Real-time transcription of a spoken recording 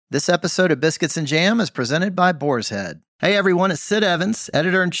This episode of Biscuits and Jam is presented by Boar's Head. Hey everyone, it's Sid Evans,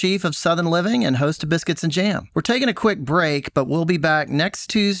 editor-in-chief of Southern Living and host of Biscuits and Jam. We're taking a quick break, but we'll be back next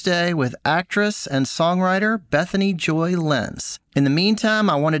Tuesday with actress and songwriter Bethany Joy Lenz. In the meantime,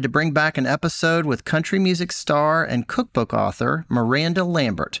 I wanted to bring back an episode with country music star and cookbook author Miranda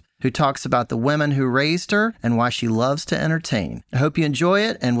Lambert, who talks about the women who raised her and why she loves to entertain. I hope you enjoy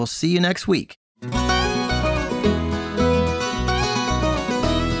it, and we'll see you next week.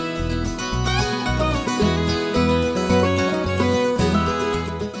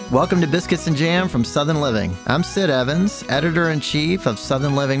 Welcome to Biscuits and Jam from Southern Living. I'm Sid Evans, editor-in-chief of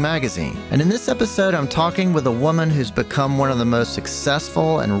Southern Living magazine. And in this episode, I'm talking with a woman who's become one of the most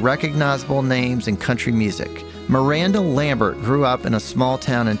successful and recognizable names in country music. Miranda Lambert grew up in a small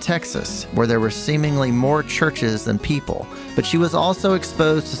town in Texas where there were seemingly more churches than people, but she was also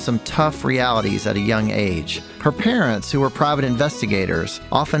exposed to some tough realities at a young age. Her parents, who were private investigators,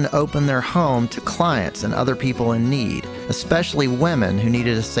 often opened their home to clients and other people in need, especially women who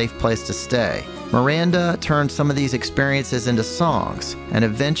needed a safe place to stay. Miranda turned some of these experiences into songs and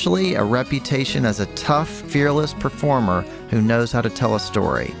eventually a reputation as a tough, fearless performer who knows how to tell a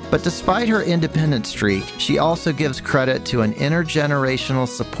story. But despite her independent streak, she also gives credit to an intergenerational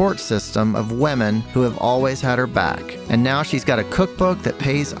support system of women who have always had her back. And now she's got a cookbook that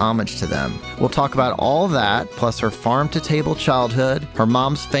pays homage to them. We'll talk about all that, plus her farm-to-table childhood, her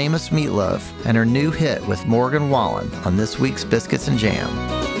mom's famous meatloaf, and her new hit with Morgan Wallen on this week's Biscuits and Jam.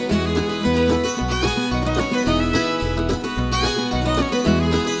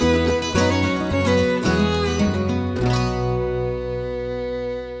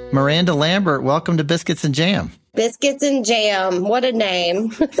 Miranda Lambert, welcome to Biscuits and Jam. Biscuits and Jam, what a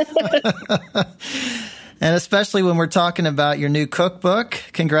name. And especially when we're talking about your new cookbook.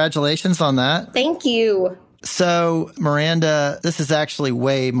 Congratulations on that. Thank you. So, Miranda, this is actually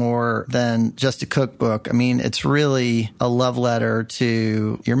way more than just a cookbook. I mean, it's really a love letter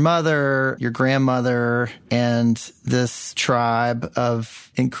to your mother, your grandmother, and this tribe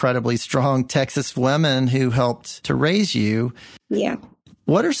of incredibly strong Texas women who helped to raise you. Yeah.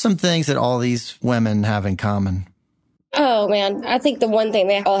 What are some things that all these women have in common? Oh, man. I think the one thing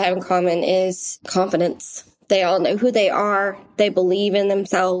they all have in common is confidence. They all know who they are. They believe in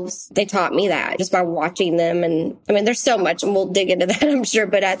themselves. They taught me that just by watching them. And I mean, there's so much, and we'll dig into that, I'm sure,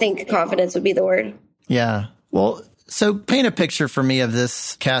 but I think confidence would be the word. Yeah. Well, so paint a picture for me of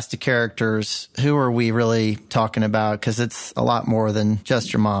this cast of characters. Who are we really talking about? Because it's a lot more than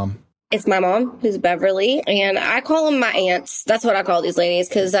just your mom. It's my mom, who's Beverly, and I call them my aunts. That's what I call these ladies,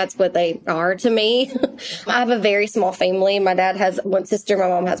 because that's what they are to me. I have a very small family. My dad has one sister. My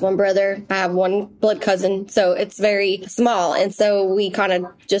mom has one brother. I have one blood cousin. So it's very small. And so we kind of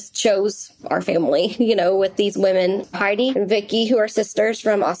just chose our family, you know, with these women, Heidi and Vicky, who are sisters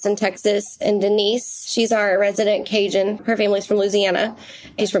from Austin, Texas, and Denise. She's our resident Cajun. Her family's from Louisiana.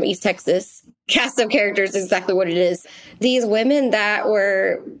 She's from East Texas. Cast of characters is exactly what it is. These women that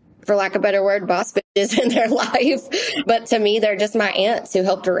were, for lack of a better word, boss bitches in their life. But to me, they're just my aunts who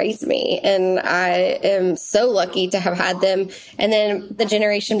helped raise me. And I am so lucky to have had them. And then the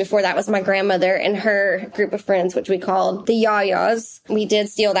generation before that was my grandmother and her group of friends, which we called the Yayas. We did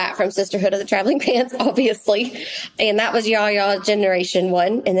steal that from Sisterhood of the Traveling Pants, obviously. And that was Yaya generation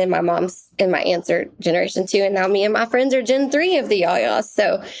 1. And then my mom's and my aunts are generation 2. And now me and my friends are gen 3 of the Yayas.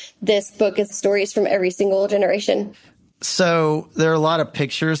 So this book is stories from every single generation. So there are a lot of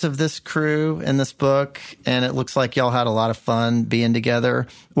pictures of this crew in this book, and it looks like y'all had a lot of fun being together.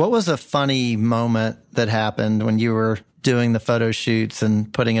 What was a funny moment that happened when you were doing the photo shoots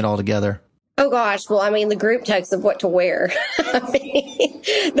and putting it all together? Oh, gosh. Well, I mean, the group text of what to wear. I mean,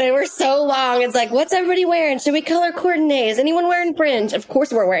 they were so long. It's like, what's everybody wearing? Should we color coordinate? Is anyone wearing fringe? Of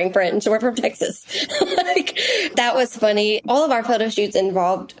course we're wearing fringe. We're from Texas. Like, that was funny. All of our photo shoots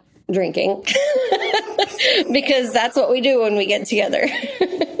involved drinking because that's what we do when we get together.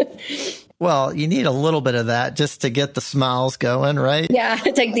 Well, you need a little bit of that just to get the smiles going, right? Yeah,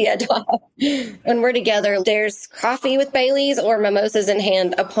 take the edge off. When we're together, there's coffee with Baileys or mimosas in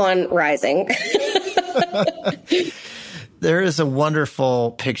hand upon rising. There is a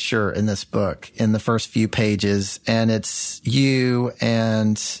wonderful picture in this book in the first few pages, and it's you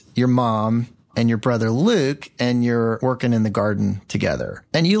and your mom and your brother Luke, and you're working in the garden together.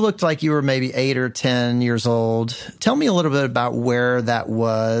 And you looked like you were maybe 8 or 10 years old. Tell me a little bit about where that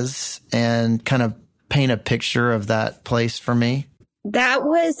was and kind of paint a picture of that place for me. That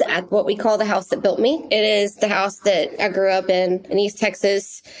was at what we call the house that built me. It is the house that I grew up in East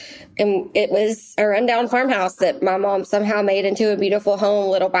Texas. And it was a rundown farmhouse that my mom somehow made into a beautiful home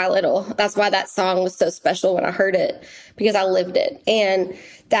little by little. That's why that song was so special when I heard it, because I lived it. And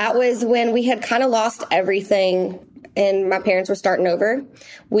that was when we had kind of lost everything and my parents were starting over.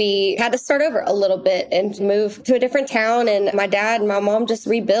 We had to start over a little bit and move to a different town. And my dad and my mom just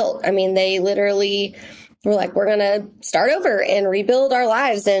rebuilt. I mean, they literally were like, we're going to start over and rebuild our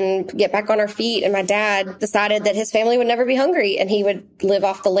lives and get back on our feet. And my dad decided that his family would never be hungry and he would live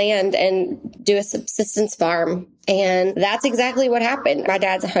off the land and do a subsistence farm. And that's exactly what happened. My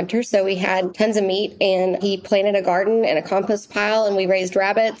dad's a hunter, so we had tons of meat, and he planted a garden and a compost pile, and we raised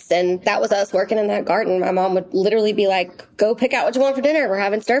rabbits. And that was us working in that garden. My mom would literally be like, go pick out what you want for dinner. We're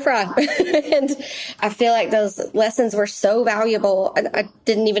having stir fry. And I feel like those lessons were so valuable. I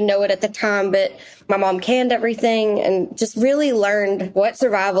didn't even know it at the time, but my mom canned everything and just really learned what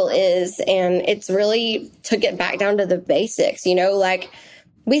survival is. And it's really took it back down to the basics, like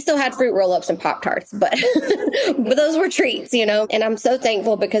we still had fruit roll-ups and Pop-Tarts, but but those were treats, And I'm so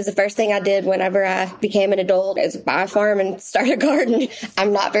thankful because the first thing I did whenever I became an adult is buy a farm and start a garden.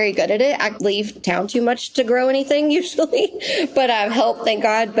 I'm not very good at it. I leave town too much to grow anything usually, but I've helped, thank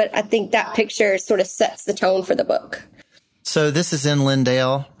God. But I think that picture sort of sets the tone for the book. So this is in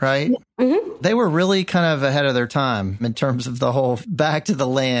Lindale, right? Mm-hmm. They were really kind of ahead of their time in terms of the whole back to the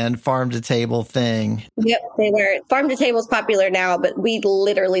land, farm to table thing. Yep, they were. Farm to table is popular now, but we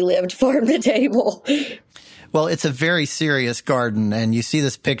literally lived farm to table. Well, it's a very serious garden, and you see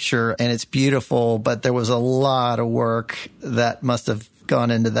this picture, and it's beautiful, but there was a lot of work that must have gone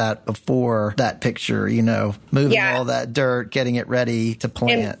into that before that picture, moving all that dirt, getting it ready to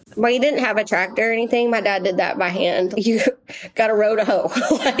plant. Well, you didn't have a tractor or anything. My dad did that by hand. You got a row to hoe.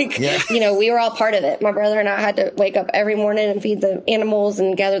 We were all part of it. My brother and I had to wake up every morning and feed the animals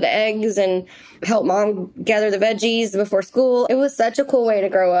and gather the eggs and help mom gather the veggies before school. It was such a cool way to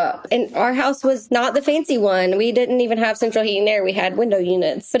grow up. And our house was not the fancy one. We didn't even have central heating and air. We had window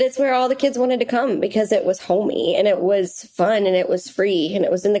units. But it's where all the kids wanted to come because it was homey and it was fun and it was free and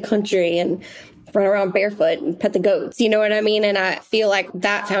it was in the country and run around barefoot and pet the goats. You know what I mean? And I feel like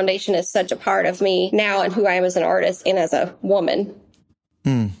that foundation is such a part of me now and who I am as an artist and as a woman.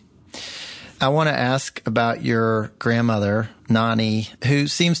 I want to ask about your grandmother, Nani, who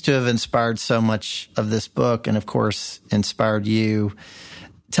seems to have inspired so much of this book and, of course, inspired you.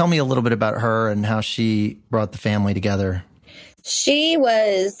 Tell me a little bit about her and how she brought the family together. She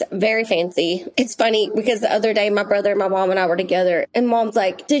was very fancy. It's funny because the other day, my brother, my mom, and I were together, and mom's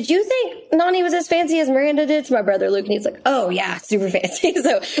like, did you think Nani was as fancy as Miranda did? To my brother, Luke, and he's like, oh, yeah, super fancy.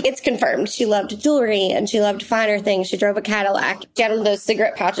 So it's confirmed. She loved jewelry, and she loved finer things. She drove a Cadillac. She had one of those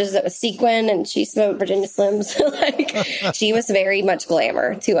cigarette pouches that was sequin, and she smoked Virginia Slims. She was very much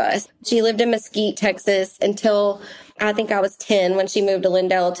glamour to us. She lived in Mesquite, Texas, until I think I was 10 when she moved to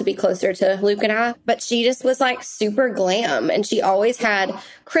Lindale to be closer to Luke and I. But she just was like super glam. And she always had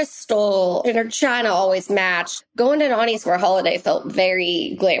crystal and her china always matched. Going to Nani's for a holiday felt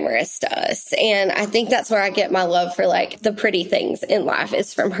very glamorous to us. And I think that's where I get my love for like the pretty things in life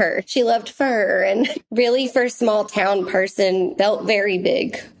is from her. She loved fur and really for a small town person felt very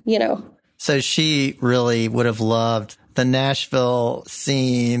big, So she really would have loved the Nashville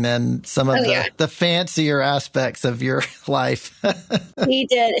scene and some of the fancier aspects of your life. He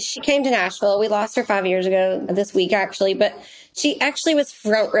did. She came to Nashville. We lost her 5 years ago this week, actually. But she actually was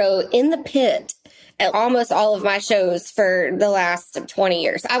front row in the pit at almost all of my shows for the last 20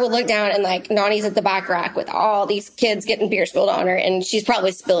 years. I would look down and like Nani's at the back rack with all these kids getting beer spilled on her. And she's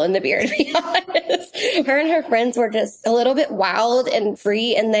probably spilling the beer, to be honest. Her and her friends were just a little bit wild and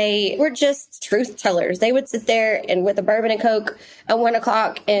free. And they were just truth tellers. They would sit there and with a bourbon and Coke at 1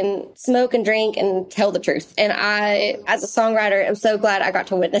 o'clock and smoke and drink and tell the truth. And I, as a songwriter, am so glad I got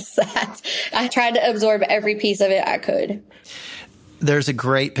to witness that. I tried to absorb every piece of it I could. There's a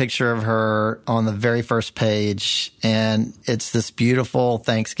great picture of her on the very first page, and it's this beautiful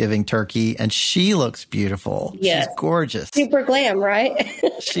Thanksgiving turkey, and she looks beautiful. Yes. She's gorgeous. Super glam, right?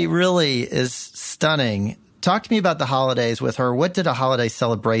 She really is stunning. Talk to me about the holidays with her. What did a holiday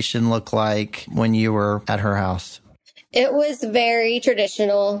celebration look like when you were at her house? It was very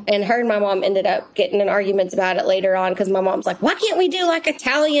traditional, and her and my mom ended up getting in arguments about it later on because my mom's like, why can't we do like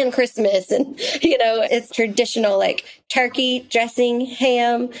Italian Christmas? And, it's traditional, like turkey, dressing,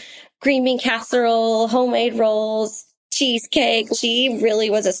 ham, green bean casserole, homemade rolls, cheesecake. She really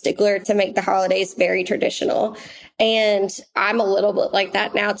was a stickler to make the holidays very traditional. And I'm a little bit like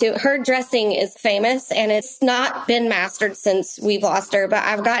that now, too. Her dressing is famous, and it's not been mastered since we've lost her, but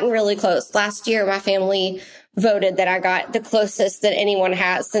I've gotten really close. Last year, my family voted that I got the closest that anyone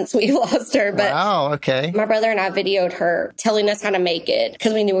has since we lost her. But wow, okay. my brother and I videoed her telling us how to make it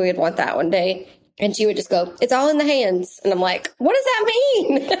because we knew we would want that one day. And she would just go, "It's all in the hands." And I'm like, "What does that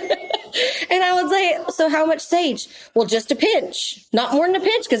mean?" And I would say, "So how much sage?" "Well, just a pinch, not more than a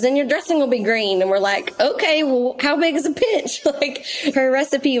pinch, because then your dressing will be green." And we're like, "Okay, well, how big is a pinch?" Like, her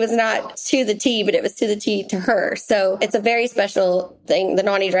recipe was not to the T, but it was to the T to her. So it's a very special thing, the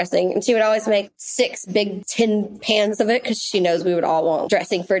nani dressing. And she would always make 6 big tin pans of it because she knows we would all want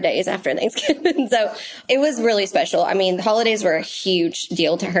dressing for days after Thanksgiving. So it was really special. I mean, the holidays were a huge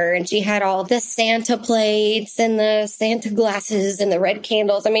deal to her. And she had all the Santa plates and the Santa glasses and the red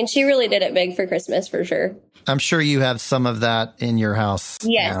candles. I mean, she really did it big for Christmas for sure. I'm sure you have some of that in your house.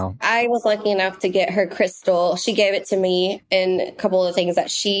 Yes. Now. I was lucky enough to get her crystal. She gave it to me, and a couple of things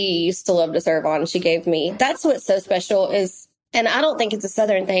that she used to love to serve on, she gave me. That's what's so special is, and I don't think it's a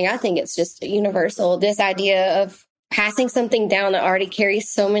Southern thing. I think it's just universal. This idea of passing something down that already carries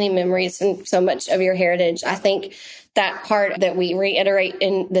so many memories and so much of your heritage. I think that part that we reiterate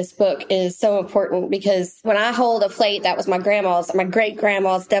in this book is so important because when I hold a plate that was my great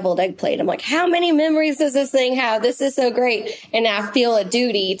grandma's deviled egg plate, I'm like, how many memories does this thing have? This is so great. And I feel a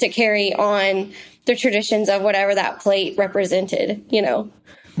duty to carry on the traditions of whatever that plate represented, you know?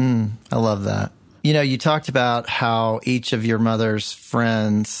 I love that. You know, you talked about how each of your mother's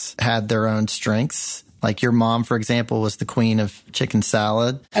friends had their own strengths. Like your mom, for example, was the queen of chicken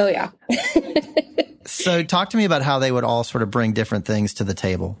salad. Oh, yeah. So talk to me about how they would all sort of bring different things to the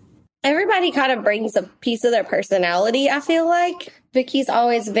table. Everybody kind of brings a piece of their personality, I feel like. Vicky's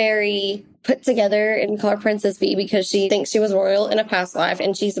always very put together in Color Princess V because she thinks she was royal in a past life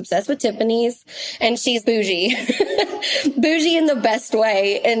and she's obsessed with Tiffany's and she's bougie. Bougie in the best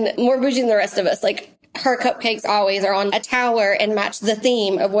way and more bougie than the rest of us. Like, her cupcakes always are on a tower and match the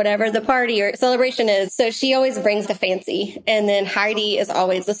theme of whatever the party or celebration is. So she always brings the fancy. And then Heidi is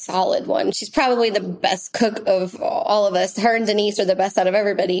always the solid one. She's probably the best cook of all of us. Her and Denise are the best out of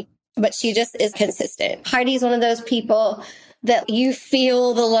everybody, but she just is consistent. Heidi's one of those people that you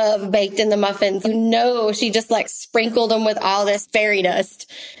feel the love baked in the muffins. You know, she just like sprinkled them with all this fairy dust.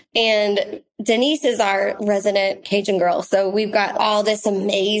 And Denise is our resident Cajun girl. So we've got all this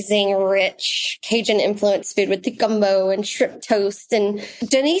amazing, rich Cajun influenced food with the gumbo and shrimp toast. And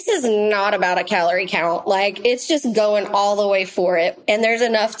Denise is not about a calorie count. Like, it's just going all the way for it. And there's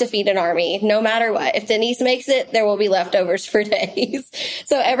enough to feed an army, no matter what. If Denise makes it, there will be leftovers for days.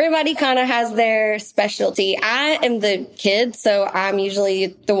 So everybody kind of has their specialty. I am the kid, so I'm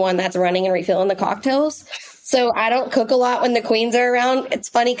usually the one that's running and refilling the cocktails. So I don't cook a lot when the queens are around. It's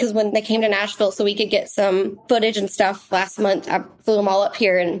funny because when they came to Nashville so we could get some footage and stuff last month, I flew them all up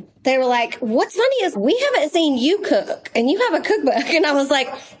here and they were like, what's funny is we haven't seen you cook and you have a cookbook. And I was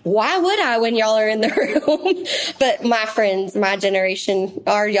like, why would I when y'all are in the room? But my friends, my generation,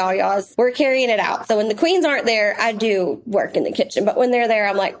 our yayas, we're carrying it out. So when the queens aren't there, I do work in the kitchen. But when they're there,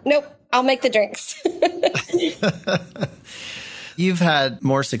 I'm like, nope, I'll make the drinks. You've had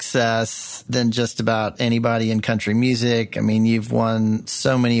more success than just about anybody in country music. I mean, you've won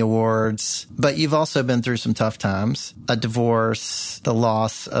so many awards, but you've also been through some tough times, a divorce, the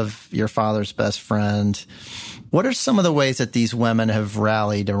loss of your father's best friend. What are some of the ways that these women have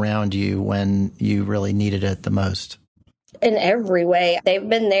rallied around you when you really needed it the most? In every way. They've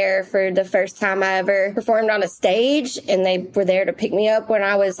been there for the first time I ever performed on a stage, and they were there to pick me up when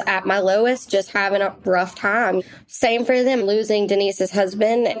I was at my lowest, just having a rough time. Same for them, losing Denise's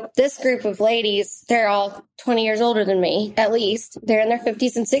husband. This group of ladies, they're all 20 years older than me, at least. They're in their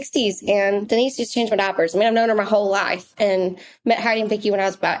 50s and 60s, and Denise just changed my diapers. I mean, I've known her my whole life and met Heidi and Vicky when I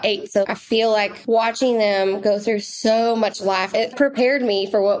was about 8. So I feel like watching them go through so much life, it prepared me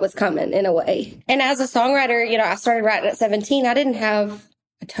for what was coming in a way. And as a songwriter, you know, I started writing at 17. I didn't have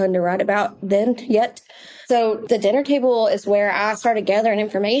a ton to write about then yet. So the dinner table is where I started gathering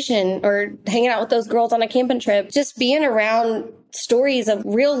information or hanging out with those girls on a camping trip, just being around stories of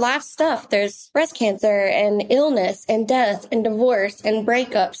real life stuff. There's breast cancer and illness and death and divorce and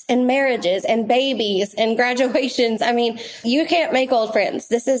breakups and marriages and babies and graduations. I mean, you can't make old friends.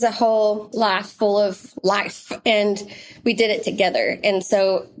 This is a whole life full of life, and we did it together. And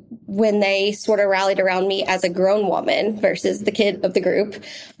so when they sort of rallied around me as a grown woman versus the kid of the group,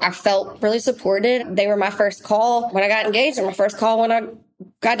 I felt really supported. They were my first call when I got engaged and my first call when I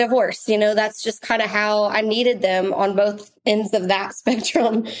got divorced. You know, that's just kind of how I needed them on both ends of that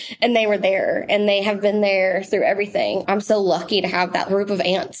spectrum. And they were there, and they have been there through everything. I'm so lucky to have that group of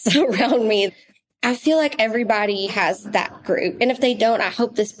aunts around me. I feel like everybody has that group. And if they don't, I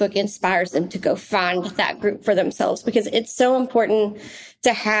hope this book inspires them to go find that group for themselves, because it's so important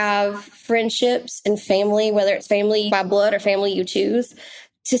to have friendships and family, whether it's family by blood or family you choose,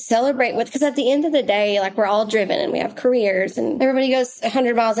 to celebrate with. Because at the end of the day, like, we're all driven and we have careers and everybody goes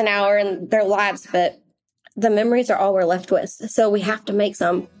 100 miles an hour in their lives, but the memories are all we're left with. So we have to make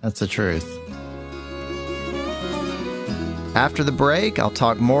some. That's the truth. After the break, I'll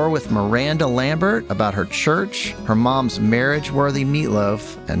talk more with Miranda Lambert about her church, her mom's marriage-worthy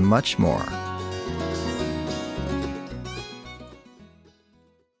meatloaf, and much more.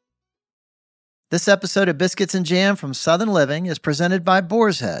 This episode of Biscuits and Jam from Southern Living is presented by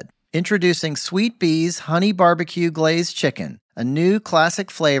Boar's Head, introducing Sweet Bee's Honey Barbecue Glazed Chicken, a new classic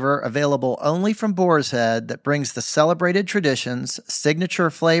flavor available only from Boar's Head that brings the celebrated traditions, signature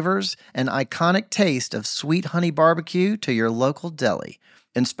flavors, and iconic taste of sweet honey barbecue to your local deli.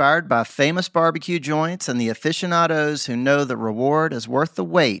 Inspired by famous barbecue joints and the aficionados who know the reward is worth the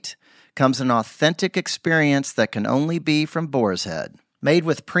wait, comes an authentic experience that can only be from Boar's Head. Made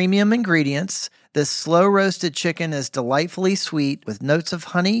with premium ingredients, this slow-roasted chicken is delightfully sweet with notes of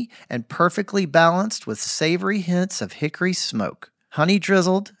honey and perfectly balanced with savory hints of hickory smoke. Honey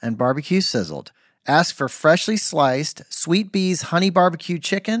drizzled and barbecue sizzled. Ask for freshly sliced Sweet Bee's Honey Barbecue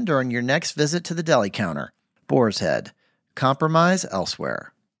Chicken during your next visit to the deli counter. Boar's Head. Compromise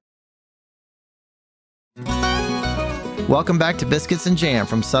elsewhere. Welcome back to Biscuits and Jam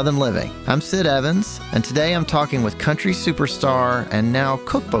from Southern Living. I'm Sid Evans, and today I'm talking with country superstar and now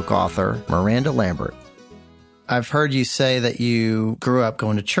cookbook author Miranda Lambert. I've heard you say that you grew up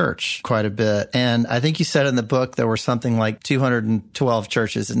going to church quite a bit, and I think you said in the book there were something like 212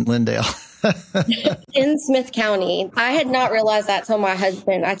 churches in Lindale. In Smith County. I had not realized that till my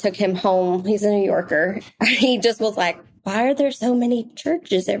husband, I took him home. He's a New Yorker. He just was like, why are there so many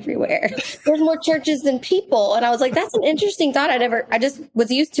churches everywhere? There's more churches than people. And I was like, that's an interesting thought. I just was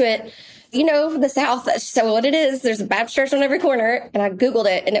used to it. You know, the South, that's so what it is. There's a Baptist church on every corner. And I Googled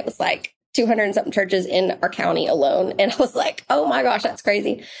it and it was like 200 and something churches in our county alone. And I was like, oh my gosh, that's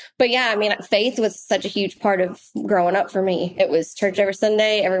crazy. But yeah, I mean, faith was such a huge part of growing up for me. It was church every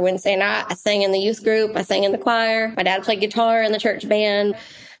Sunday, every Wednesday night. I sang in the youth group. I sang in the choir. My dad played guitar in the church band.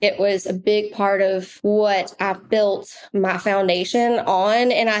 It was a big part of what I built my foundation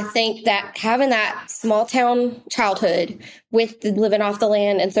on. And I think that having that small town childhood with the living off the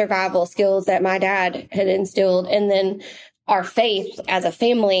land and survival skills that my dad had instilled, and then our faith as a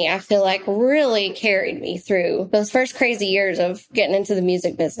family, I feel like really carried me through those first crazy years of getting into the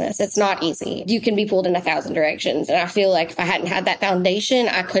music business. It's not easy. You can be pulled in 1,000 directions. And I feel like if I hadn't had that foundation,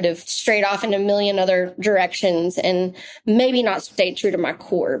 I could have strayed off in a million other directions and maybe not stayed true to my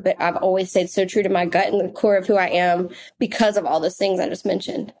core. But I've always stayed so true to my gut and the core of who I am because of all those things I just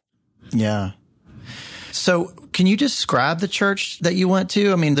mentioned. Yeah. So can you describe the church that you went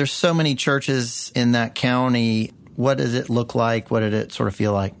to? I mean, there's so many churches in that county. What did it look like? What did it sort of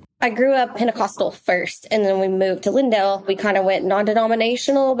feel like? I grew up Pentecostal first, and then we moved to Lindale. We kind of went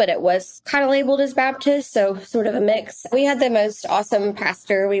non-denominational, but it was kind of labeled as Baptist, so sort of a mix. We had the most awesome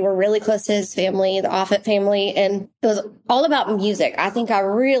pastor. We were really close to his family, the Offit family, and it was all about music. I think I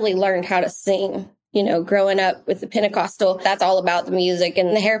really learned how to sing. You know, growing up with the Pentecostal, that's all about the music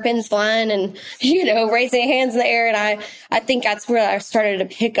and the hairpins flying and, you know, raising hands in the air. And I think that's where I started to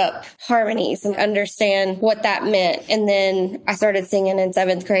pick up harmonies and understand what that meant. And then I started singing in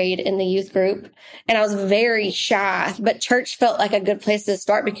 7th grade in the youth group. And I was very shy, but church felt like a good place to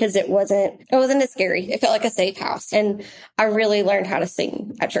start because it wasn't as scary. It felt like a safe house. And I really learned how to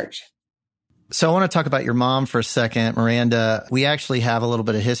sing at church. So I want to talk about your mom for a second, Miranda. We actually have a little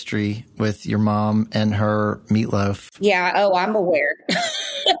bit of history with your mom and her meatloaf. Yeah. Oh, I'm aware.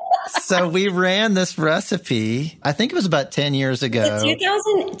 So we ran this recipe, I think it was about 10 years ago.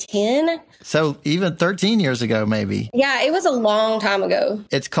 2010? So even 13 years ago, maybe. Yeah, it was a long time ago.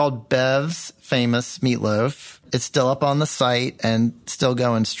 It's called Bev's Famous Meatloaf. It's still up on the site and still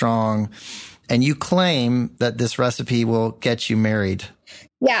going strong. And you claim that this recipe will get you married.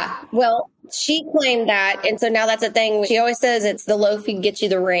 Yeah. Well, she claimed that. And so now that's a thing. She always says it's the loaf can get you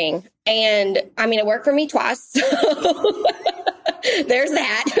the ring. And I mean, it worked for me twice. So there's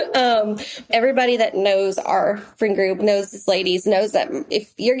that. Everybody that knows our friend group, knows this ladies, knows that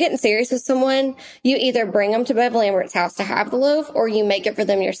if you're getting serious with someone, you either bring them to Bev Lambert's house to have the loaf or you make it for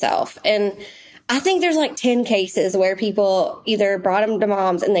them yourself. And I think there's like 10 cases where people either brought them to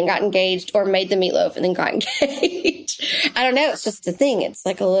mom's and then got engaged or made the meatloaf and then got engaged. I don't know. It's just a thing. It's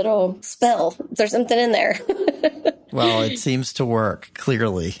like a little spell. There's something in there. Well, it seems to work,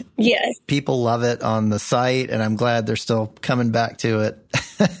 clearly. Yes. People love it on the site, and I'm glad they're still coming back to it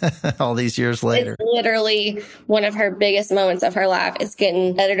all these years later. It's literally one of her biggest moments of her life is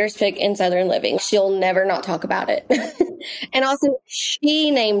getting editor's pick in Southern Living. She'll never not talk about it. And also,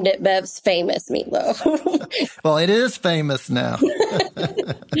 she named it Bev's Famous Meatloaf. Well, it is famous now.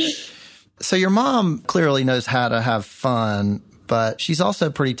 So your mom clearly knows how to have fun, but she's also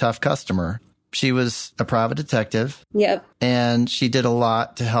a pretty tough customer. She was a private detective. Yep. And she did a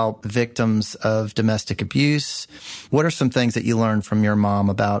lot to help victims of domestic abuse. What are some things that you learned from your mom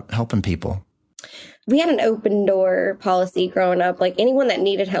about helping people? We had an open door policy growing up. Like anyone that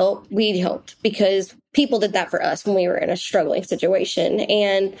needed help, we helped because people did that for us when we were in a struggling situation.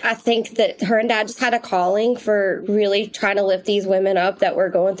 And I think that her and dad just had a calling for really trying to lift these women up that were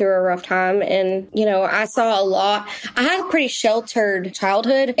going through a rough time. And, you know, I saw a lot. I had a pretty sheltered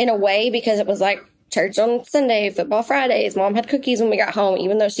childhood in a way because it was like, church on Sunday, football Fridays. Mom had cookies when we got home,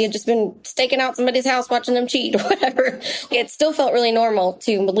 even though she had just been staking out somebody's house watching them cheat or whatever. It still felt really normal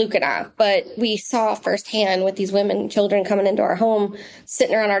to Luke and I, but we saw firsthand with these women and children coming into our home,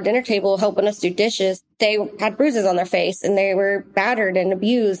 sitting around our dinner table, helping us do dishes. They had bruises on their face and they were battered and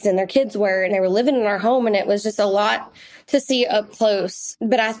abused and their kids were, and they were living in our home. And it was just a lot to see up close.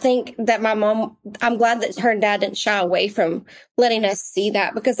 But I think that my mom, I'm glad that her and dad didn't shy away from letting us see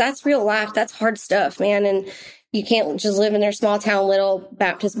that because that's real life. That's hard stuff, man. And you can't just live in their small town, little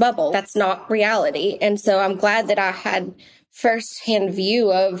Baptist bubble. That's not reality. And so I'm glad that I had firsthand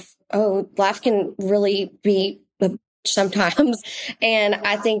view of, oh, life can really be sometimes. And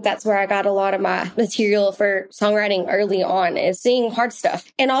I think that's where I got a lot of my material for songwriting early on, is seeing hard stuff.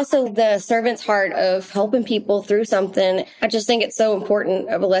 And also the servant's heart of helping people through something. I just think it's so important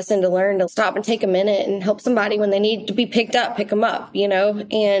of a lesson to learn, to stop and take a minute and help somebody when they need to be picked up, pick them up, you know?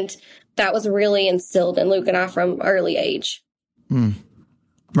 And that was really instilled in Luke and I from early age.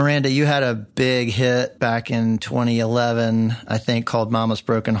 Miranda, you had a big hit back in 2011, I think, called Mama's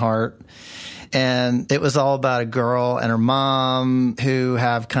Broken Heart. And it was all about a girl and her mom who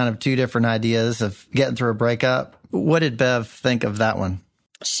have kind of two different ideas of getting through a breakup. What did Bev think of that one?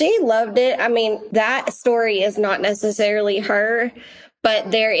 She loved it. I mean, that story is not necessarily her,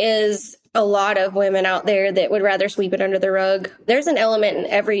 but there is a lot of women out there that would rather sweep it under the rug. There's an element in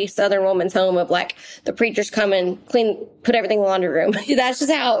every Southern woman's home of like, the preacher's coming, clean, put everything in the laundry room. That's just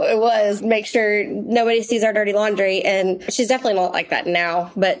how it was. Make sure nobody sees our dirty laundry. And she's definitely not like that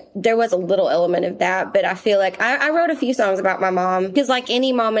now, but there was a little element of that. But I feel like I wrote a few songs about my mom because like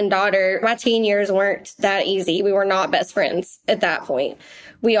any mom and daughter, my teen years weren't that easy. We were not best friends at that point.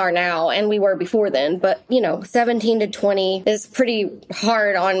 We are now, and we were before then. But, you know, 17 to 20 is pretty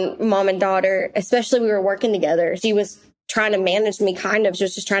hard on mom and daughter, especially we were working together. She was trying to manage me kind of. She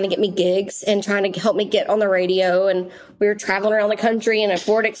was just trying to get me gigs and trying to help me get on the radio. And we were traveling around the country in a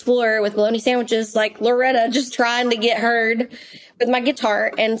Ford Explorer with bologna sandwiches like Loretta, just trying to get heard with my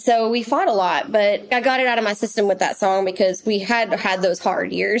guitar. And so we fought a lot, but I got it out of my system with that song because we had those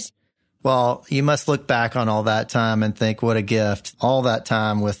hard years. Well, you must look back on all that time and think, what a gift. All that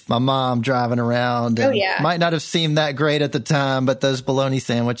time with my mom driving around. And might not have seemed that great at the time, but those bologna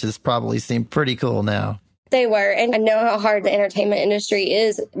sandwiches probably seem pretty cool now. They were. And I know how hard the entertainment industry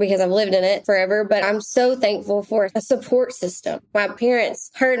is because I've lived in it forever, but I'm so thankful for a support system. My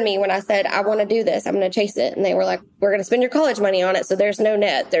parents heard me when I said, I want to do this. I'm going to chase it. And they were like, we're going to spend your college money on it. So there's no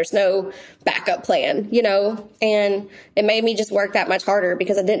net. There's no backup plan, you know, and it made me just work that much harder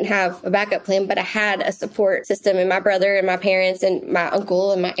because I didn't have a backup plan, but I had a support system, and my brother and my parents and my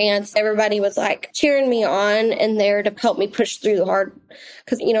uncle and my aunts, everybody was like cheering me on and there to help me push through the hard.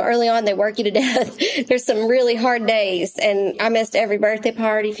 Because, you know, early on, they work you to death. There's some really hard days. And I missed every birthday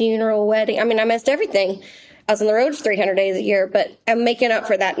party, funeral, wedding. I mean, I missed everything. I was on the road for 300 days a year, but I'm making up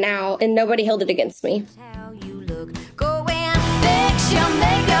for that now. And nobody held it against me. How you look. Go and fix your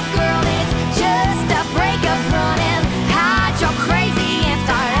makeup, girl. It's just a breakup running. Hide your crazy and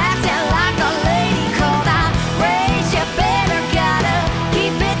start acting like a lady. 'Cause I raised you better. Gotta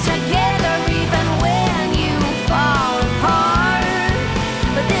keep it together even when you fall apart.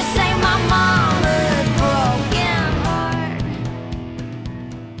 But this ain't my mama's broken heart.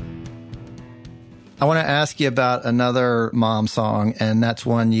 I want to ask you about another mom song, and that's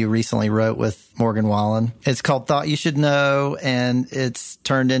one you recently wrote with Morgan Wallen. It's called Thought You Should Know, and it's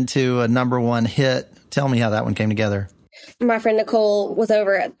turned into a #1 hit. Tell me how that one came together. My friend Nicole was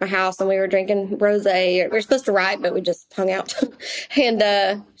over at my house and we were drinking rosé. We were supposed to write, but we just hung out.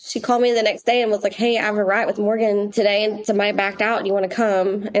 And she called me the next day and was like, hey, I have a write with Morgan today and somebody backed out. Do you want to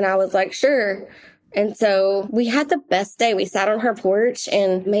come? And I was like, sure. And so we had the best day. We sat on her porch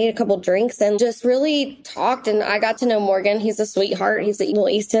and made a couple drinks and just really talked. And I got to know Morgan. He's a sweetheart. He's a little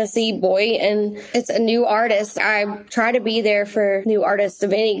East Tennessee boy, and it's a new artist. I try to be there for new artists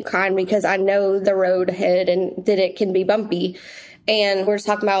of any kind because I know the road ahead and that it can be bumpy. And we're just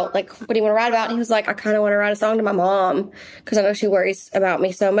talking about, like, what do you want to write about? And he was like, I kind of want to write a song to my mom because I know she worries about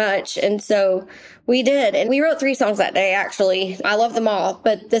me so much. And so we did. And we wrote 3 songs that day, actually. I love them all,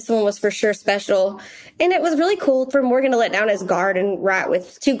 but this one was for sure special. And it was really cool for Morgan to let down his guard and write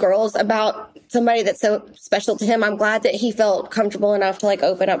with 2 girls about somebody that's so special to him. I'm glad that he felt comfortable enough to, like,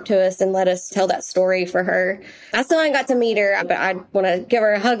 open up to us and let us tell that story for her. I still ain't got to meet her, but I want to give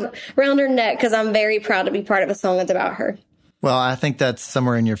her a hug around her neck because I'm very proud to be part of a song that's about her. Well, I think that's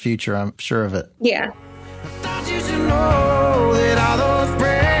somewhere in your future. I'm sure of it. Yeah. I thought you should know that all those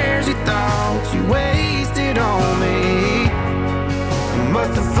prayers you thought you wasted on me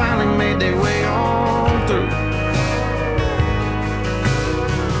must have finally made their way on through.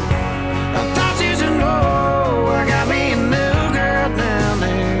 I thought you should know I got me a new girl down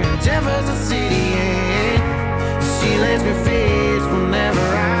there in Jefferson City, and she lets me fish whenever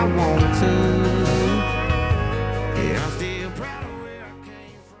I want to.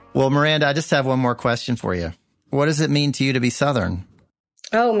 Well, Miranda, I just have one more question for you. What does it mean to you to be Southern?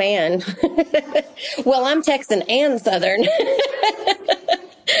 Oh, man. Well, I'm Texan and Southern.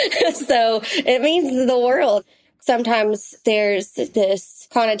 So it means the world. Sometimes there's this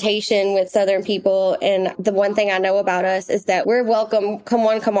connotation with Southern people. And the one thing I know about us is that we're welcome. Come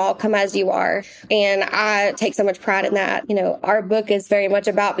one, come all, come as you are. And I take so much pride in that. You know, our book is very much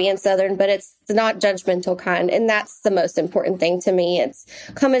about being Southern, but it's not judgmental kind. And that's the most important thing to me. It's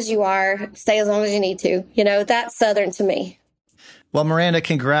come as you are, stay as long as you need to. You know, that's Southern to me. Well, Miranda,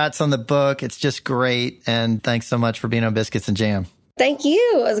 congrats on the book. It's just great. And thanks so much for being on Biscuits and Jam. Thank you.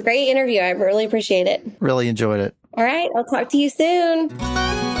 It was a great interview. I really appreciate it. Really enjoyed it. All right. I'll talk to you soon.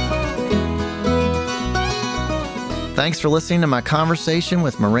 Thanks for listening to my conversation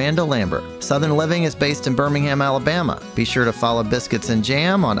with Miranda Lambert. Southern Living is based in Birmingham, Alabama. Be sure to follow Biscuits and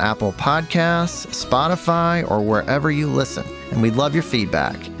Jam on Apple Podcasts, Spotify, or wherever you listen. And we'd love your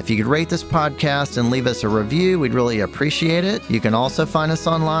feedback. If you could rate this podcast and leave us a review, we'd really appreciate it. You can also find us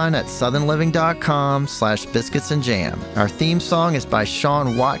online at southernliving.com/biscuitsandjam. Our theme song is by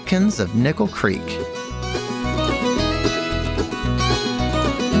Sean Watkins of Nickel Creek.